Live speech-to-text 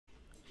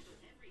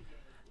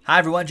Hi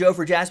everyone, Joe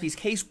for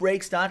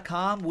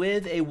JaspysCaseBreaks.com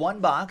with a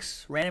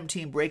one-box random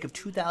team break of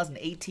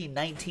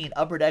 2018-19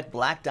 Upper Deck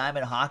Black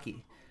Diamond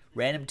Hockey.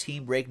 Random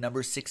team break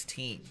number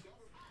 16.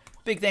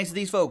 Big thanks to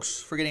these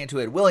folks for getting into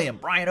it. William,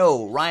 Brian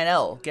O, Ryan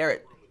L,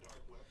 Garrett.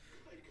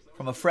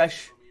 From a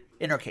fresh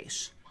inner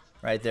case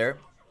right there.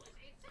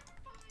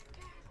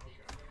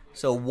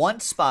 So one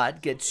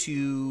spot gets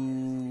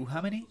you,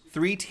 how many?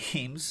 3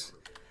 teams.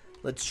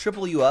 Let's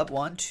triple you up.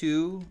 1,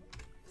 2,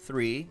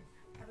 3.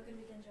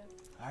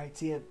 All right,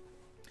 see ya.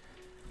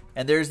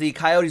 And there's the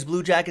Coyotes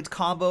Blue Jackets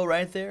combo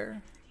right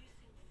there.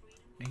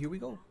 And here we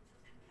go.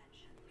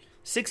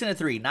 6 and a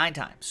 3, 9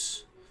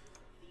 times.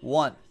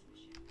 1,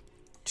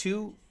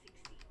 2,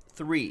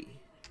 3,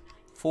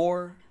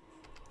 4,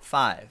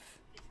 5,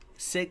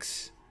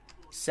 6,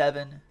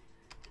 7,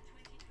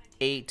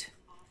 8,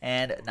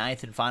 and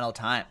 9th and final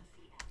time.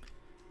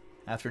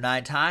 After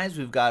 9 times,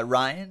 we've got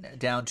Ryan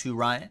down to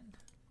Ryan.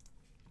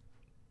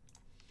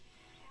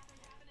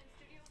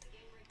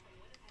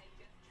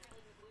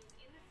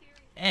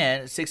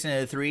 And 6 and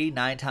a 3,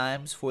 9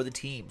 times for the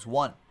teams.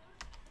 1,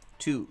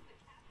 2,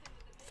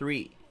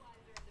 3,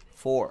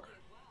 4,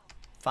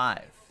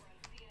 5,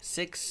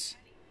 6,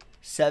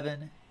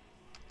 7,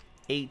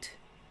 8,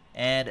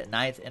 and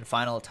 9th and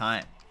final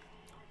time.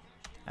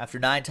 After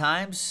 9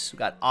 times, we've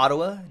got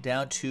Ottawa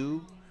down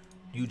to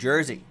New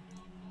Jersey.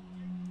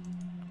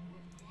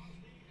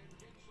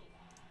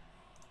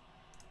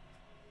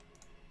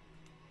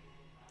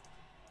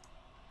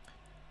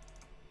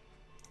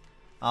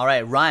 All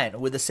right,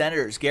 Ryan with the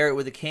Senators, Garrett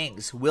with the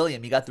Kings,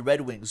 William, you got the Red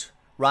Wings,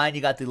 Ryan,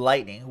 you got the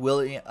Lightning,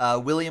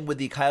 William with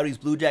the Coyotes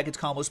Blue Jackets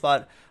combo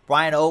spot,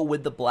 Brian O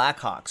with the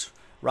Blackhawks,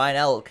 Ryan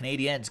L,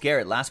 Canadiens,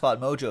 Garrett, last spot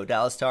Mojo,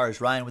 Dallas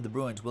Stars, Ryan with the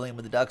Bruins, William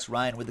with the Ducks,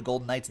 Ryan with the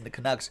Golden Knights and the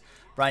Canucks,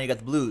 Brian, you got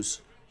the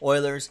Blues,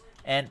 Oilers,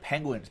 and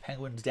Penguins.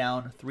 Penguins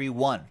down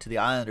 3-1 to the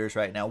Islanders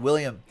right now.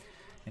 William,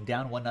 and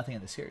down 1-0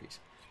 in the series.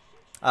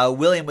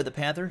 William with the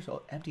Panthers,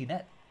 empty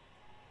net.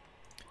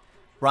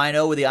 Ryan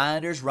O with the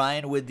Islanders,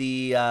 Ryan with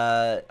the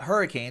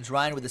Hurricanes,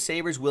 Ryan with the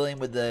Sabres, William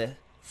with the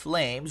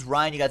Flames.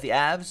 Ryan, you got the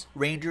Avs,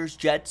 Rangers,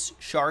 Jets,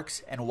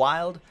 Sharks, and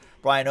Wild.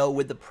 Brian O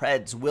with the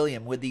Preds,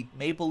 William with the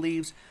Maple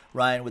Leafs,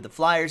 Ryan with the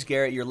Flyers,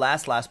 Garrett, your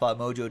last spot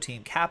Mojo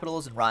team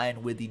Capitals, and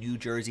Ryan with the New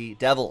Jersey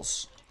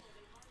Devils.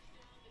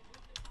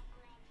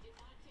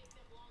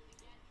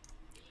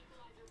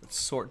 Let's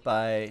sort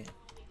by,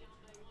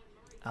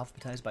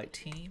 alphabetized by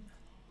team.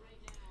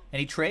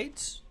 Any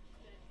trades?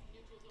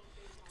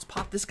 Let's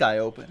pop this guy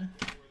open.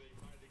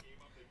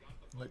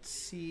 Let's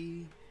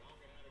see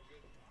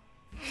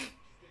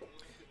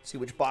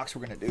which box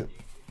we're going to do.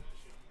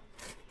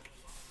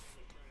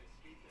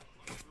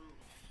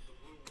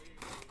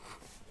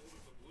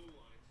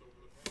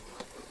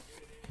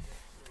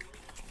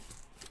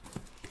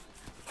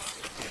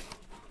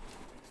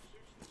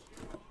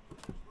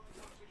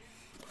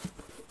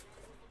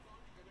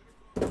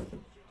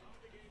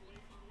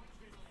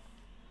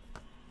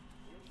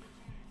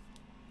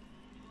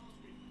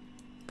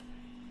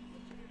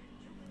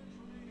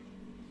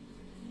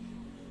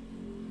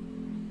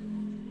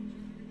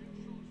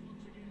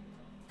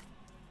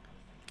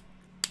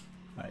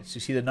 All right, so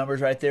you see the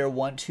numbers right there,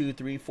 1, 2,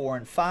 3, 4,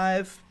 and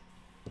 5.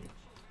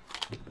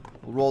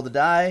 We'll roll the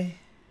die.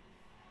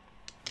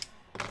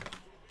 And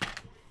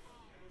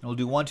we'll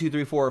do 1, 2,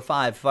 3, 4, or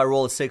 5. If I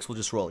roll a 6, we'll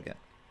just roll again.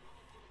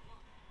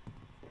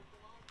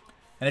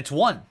 And it's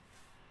 1.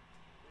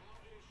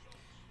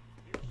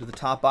 Do the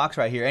top box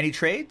right here. Any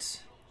trades?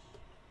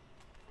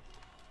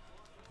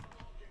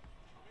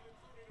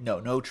 No,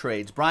 no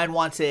trades. Brian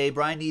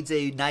needs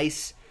a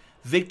nice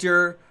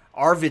Victor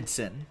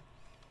Arvidsson.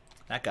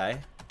 That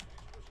guy.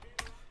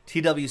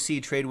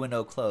 TWC trade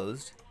window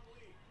closed.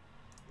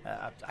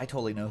 I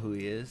totally know who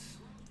he is.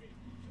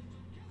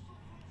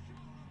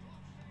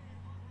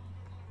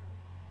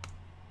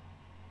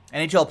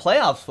 NHL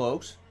playoffs,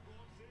 folks.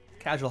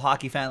 Casual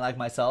hockey fan like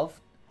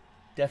myself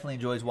definitely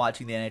enjoys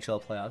watching the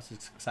NHL playoffs.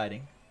 It's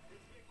exciting.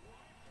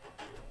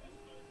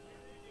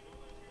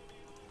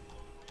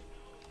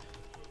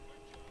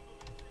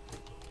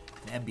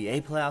 And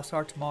NBA playoffs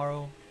start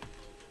tomorrow.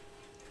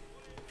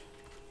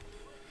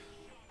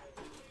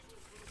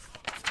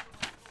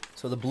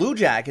 So the Blue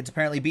Jackets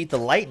apparently beat the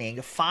Lightning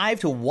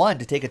 5-1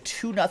 to take a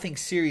 2-0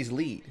 series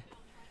lead.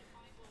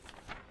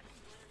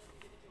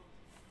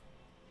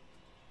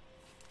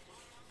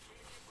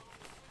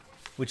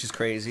 Which is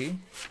crazy.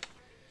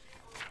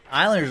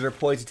 Islanders are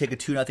poised to take a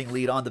 2-0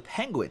 lead on the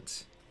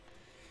Penguins.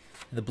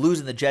 And the Blues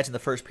and the Jets in the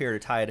first period are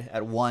tied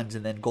at 1s,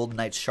 and then Golden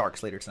Knights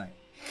Sharks later tonight.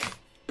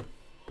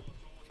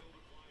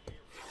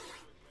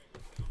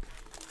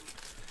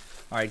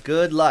 All right,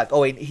 good luck. Oh,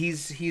 wait,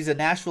 he's a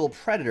Nashville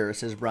Predator,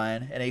 says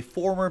Brian, and a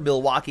former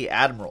Milwaukee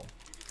Admiral.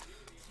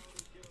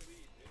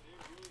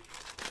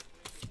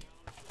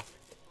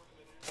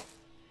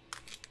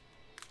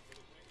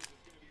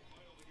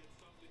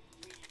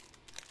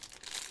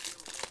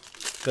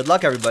 Good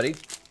luck, everybody.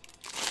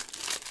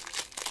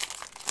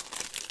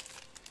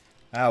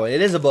 Oh,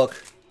 it is a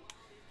book.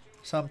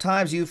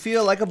 Sometimes you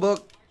feel like a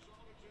book.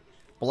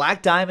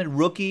 Black Diamond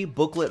Rookie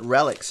Booklet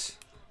Relics.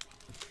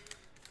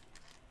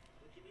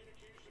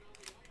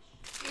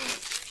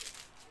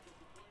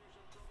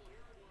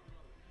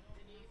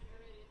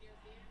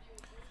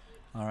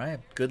 All right.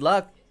 Good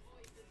luck.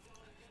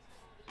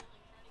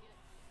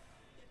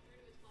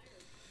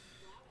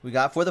 We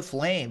got for the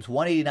Flames,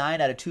 189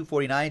 out of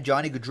 249,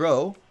 Johnny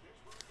Gaudreau.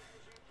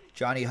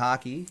 Johnny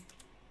Hockey.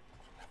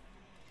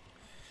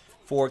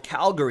 For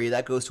Calgary,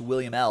 that goes to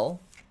William L.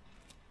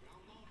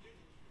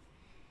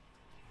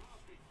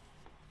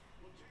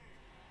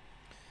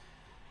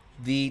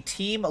 The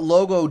team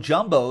logo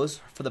jumbos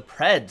for the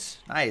Preds.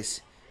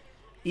 Nice.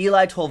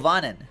 Eli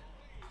Tolvanen.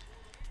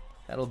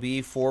 That'll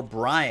be for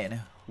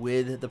Brian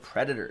with the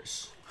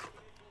Predators.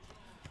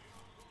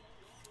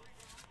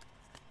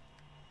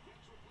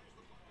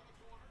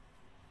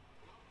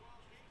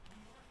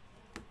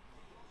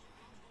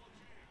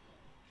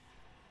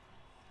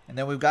 And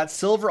then we've got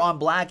silver on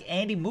black,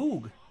 Andy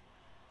Moog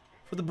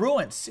for the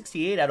Bruins.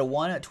 68 out of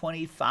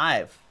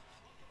 125.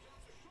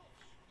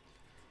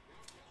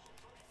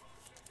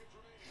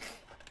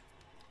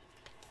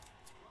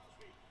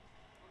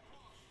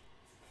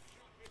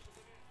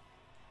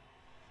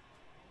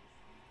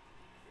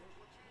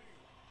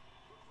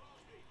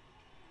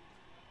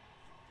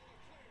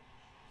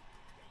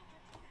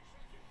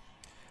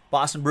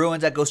 Boston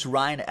Bruins, that goes to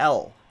Ryan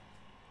L.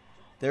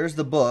 There's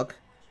the book.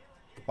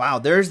 Wow,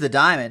 there's the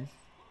diamond.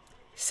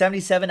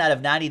 77 out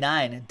of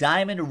 99.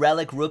 Diamond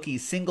Relic Rookie,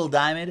 single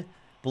diamond.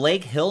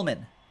 Blake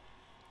Hillman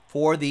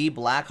for the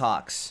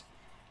Blackhawks.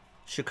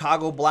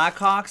 Chicago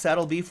Blackhawks,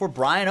 that'll be for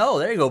Brian O.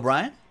 There you go,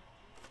 Brian.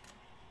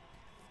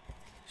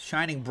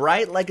 Shining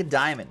bright like a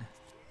diamond.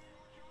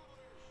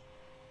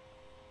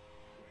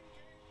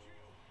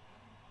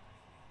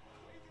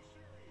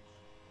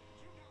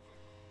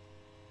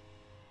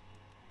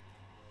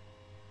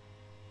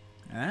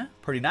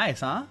 Pretty nice,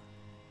 huh?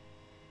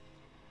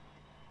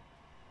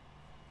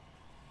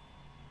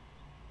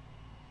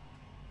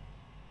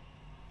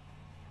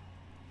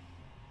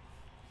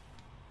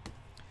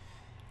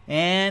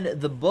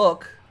 And the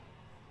book.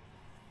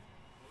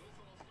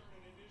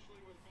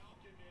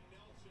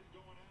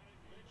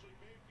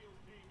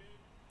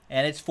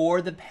 And it's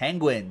for the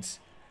Penguins.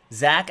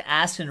 Zach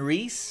Aston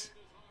Reese.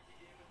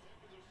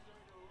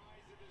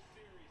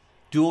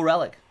 Dual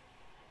relic.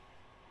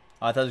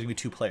 Oh, I thought it was going to be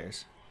two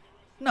players.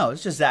 No,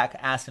 it's just Zach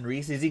Aston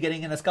Reese. Is he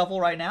getting in a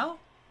scuffle right now?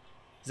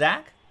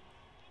 Zach?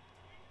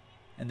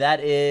 And that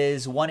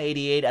is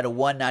 188 out of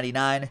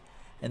 199.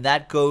 And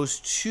that goes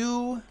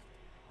to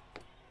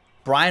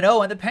Brian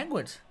O. and the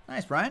Penguins.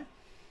 Nice, Brian.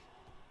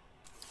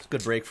 It's a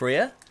good break for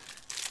you.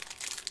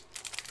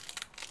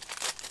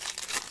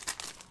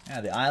 Yeah,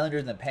 the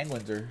Islanders and the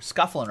Penguins are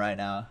scuffling right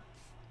now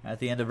at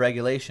the end of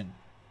regulation.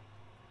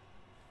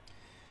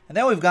 And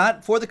then we've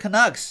got, for the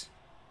Canucks,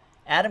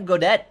 Adam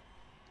Gaudette.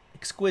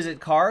 Exquisite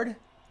card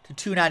to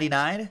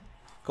 299.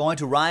 Going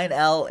to Ryan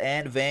L.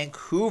 and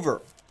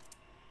Vancouver.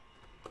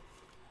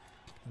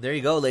 There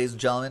you go, ladies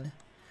and gentlemen.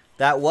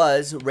 That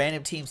was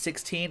Random Team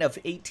 16 of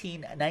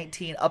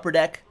 18-19 Upper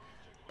Deck.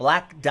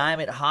 Black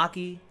Diamond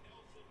Hockey.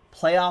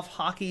 Playoff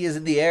hockey is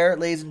in the air,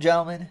 ladies and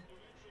gentlemen.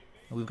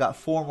 And we've got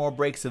 4 more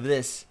breaks of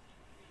this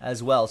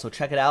as well. So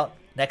check it out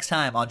next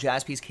time on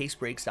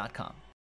JaspysCaseBreaks.com.